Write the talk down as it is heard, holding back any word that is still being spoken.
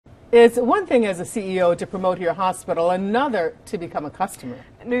It's one thing as a CEO to promote your hospital, another to become a customer.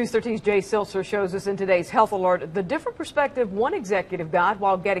 News 13's Jay Siltzer shows us in today's Health Alert the different perspective one executive got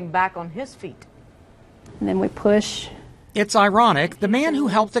while getting back on his feet. And then we push. It's ironic, the man who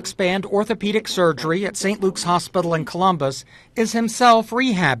helped expand orthopedic surgery at St. Luke's Hospital in Columbus is himself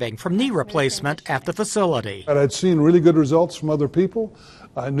rehabbing from knee replacement at the facility. I'd seen really good results from other people.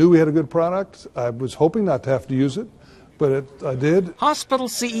 I knew we had a good product. I was hoping not to have to use it, but I did. Hospital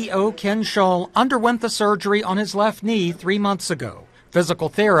CEO Ken Shull underwent the surgery on his left knee 3 months ago. Physical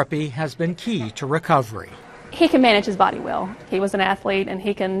therapy has been key to recovery. He can manage his body well. He was an athlete, and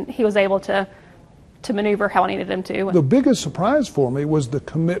he was able to maneuver how I needed him to. The biggest surprise for me was the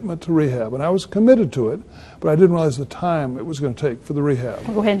commitment to rehab, and I was committed to it, but I didn't realize the time it was going to take for the rehab.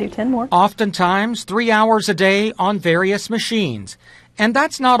 We'll go ahead and do 10 more. Oftentimes 3 hours a day on various machines. And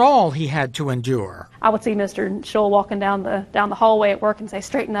that's not all he had to endure. I would see Mr. Shull walking down the hallway at work and say,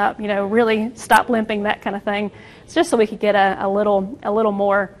 straighten up, really stop limping, that kind of thing. It's just so we could get a little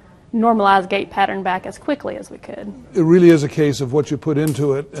more normalized gait pattern back as quickly as we could. It really is a case of what you put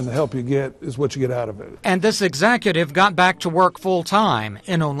into it and the help you get is what you get out of it. And this executive got back to work full time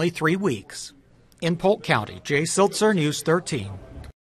in only 3 weeks. In Polk County, Jay Siltzer, News 13.